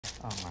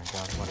Oh my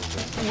gosh, what is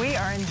this? We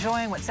are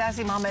enjoying what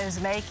Sassy Mama is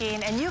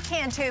making, and you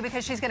can too,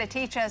 because she's going to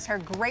teach us her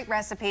great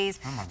recipes.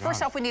 Oh my God.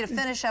 First off, we need to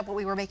finish up what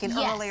we were making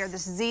earlier,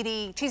 this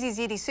cheesy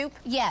ziti soup.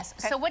 Yes,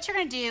 Okay. so what you're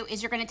gonna do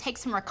is you're gonna take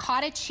some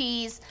ricotta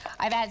cheese.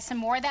 I've added some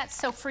more of that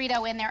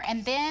sofrito in there,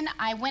 and then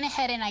I went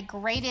ahead and I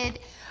grated,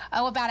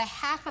 about a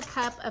half a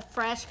cup of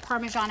fresh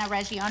Parmigiano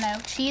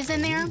Reggiano cheese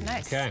in there.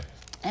 Nice. Okay.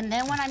 And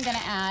then what I'm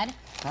gonna add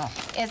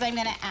is I'm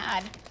gonna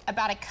add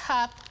about a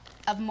cup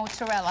of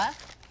mozzarella.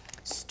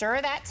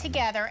 Stir that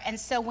together, and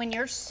so when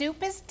your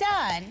soup is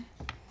done,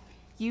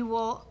 you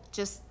will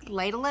just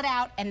ladle it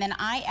out, and then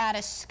I add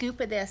a scoop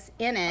of this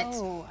in it,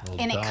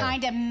 and it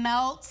kind of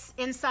melts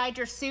inside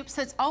your soup.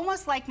 So it's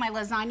almost like my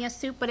lasagna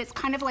soup, but it's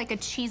kind of like a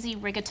cheesy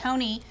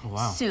rigatoni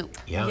soup.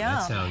 Yeah,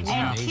 that sounds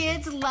And amazing.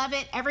 kids love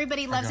it,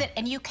 everybody loves it,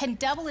 and you can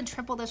double and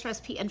triple this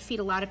recipe and feed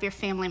a lot of your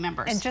family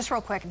members. And just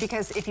real quick,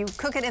 because if you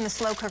cook it in the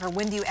slow cooker,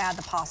 when do you add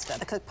the pasta,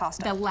 the cooked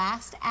pasta? The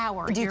last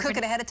hour. Do you cook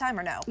it ahead of time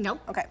or no? Nope.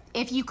 Okay.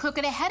 If you cook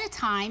it ahead of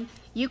time,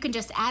 you can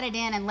just add it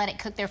in and let it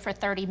cook there for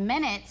 30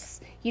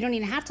 minutes. You don't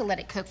even have to let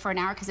it cook for an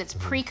hour because it's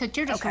pre-cooked.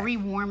 You're just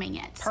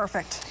rewarming it.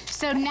 Perfect.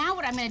 So now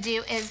what I'm going to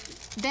do is,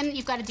 then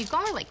you've got to do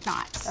garlic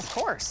knots. Of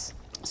course.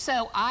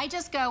 So I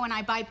just go and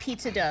I buy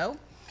pizza dough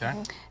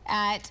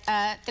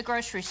at the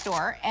grocery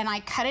store, and I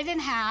cut it in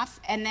half,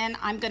 and then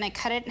I'm going to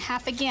cut it in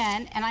half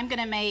again, and I'm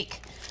going to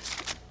make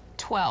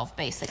 12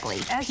 basically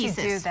As pieces.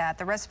 you do that,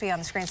 the recipe on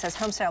the screen says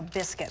homestyle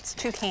biscuits,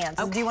 2 cans.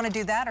 Do you want to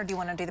do that, or do you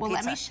want to do the Well,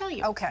 pizza? let me show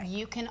you. Okay.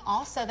 You can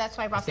also, that's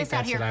why I brought think this out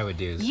that's here. what I would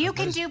do. You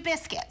can do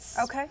biscuits.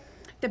 Okay.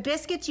 The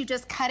biscuits you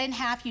just cut in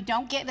half. You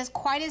don't get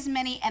quite as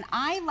many, and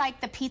I like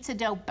the pizza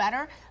dough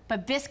better,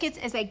 but biscuits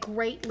is a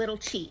great little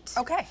cheat.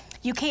 Okay.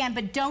 You can,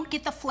 but don't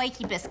get the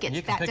flaky biscuits.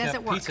 You can pick doesn't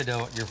up work. pizza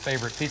dough at your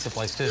favorite pizza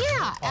place too.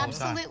 Yeah, all the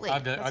time. absolutely. I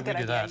That's a could good do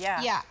idea, that.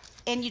 yeah. Yeah,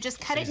 and you just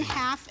cut it in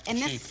half, and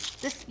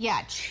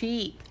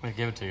cheap. Let me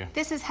give it to you.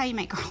 This is how you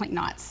make garlic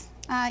knots.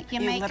 You You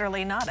make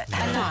literally knot it.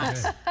 a knot.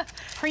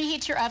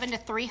 Preheat your oven to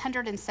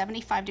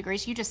 375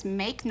 degrees. You just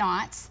make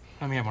knots.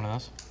 Let me have one of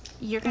those.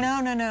 You're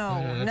gonna, No.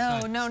 You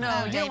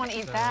David. don't want to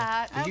eat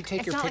that. Did you take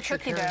It's your not picture,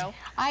 like cookie Karen?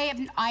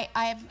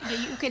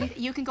 dough.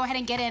 you can go ahead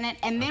and get in it,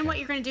 and then what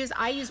you're going to do is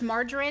I use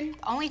margarine.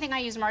 Only thing I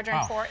use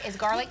margarine for is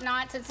garlic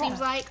knots. It seems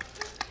like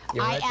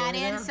I add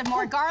in some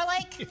more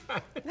garlic.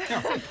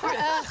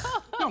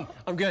 No,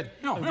 I'm good.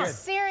 No, I'm good.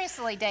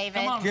 Seriously,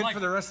 David. Come on, Good for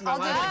the rest of my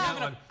life.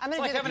 I'm on going to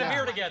like do having a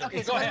beer together. Okay,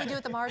 Go so what do ahead. we do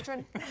with the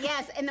margarine?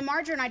 Yes, and the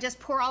margarine I just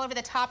pour all over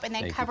the top and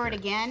then Thank you, cover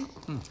it Karen.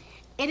 again.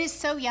 It is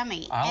so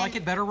yummy. I like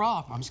it better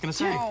raw. I'm just gonna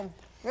say. Oh,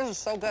 this is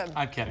so good.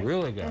 I'm kidding.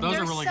 Really good. Those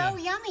They're are really so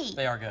good. yummy.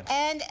 They are good.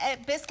 And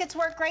biscuits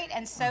work great,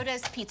 and so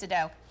does pizza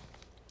dough.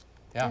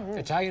 Yeah.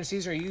 Italian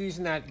Caesar, are you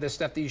using the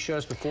stuff that you showed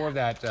us before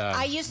that?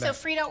 I use that-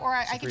 sofrito, or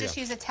I could just Sofrito.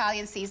 use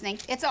Italian seasoning.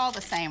 It's all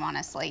the same,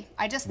 honestly.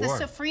 The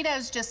Word.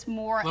 sofrito's just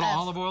more Little of...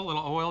 olive oil,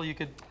 little oil. You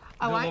could.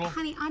 Oh, do a little.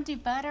 honey, I do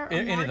butter or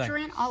Anything.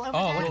 margarine all over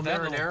Oh, that. look at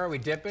that. Marinara, we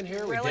dip in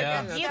here. We Really? dip Yeah.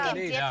 in. That's You what can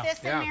we dip need. this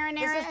in Yeah. marinara.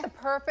 This is the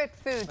perfect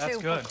food, That's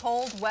too, good. for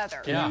cold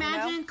weather. Yeah.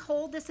 Imagine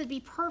cold, this would be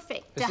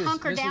perfect This to is-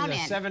 hunker down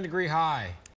This is in. a 7-degree high.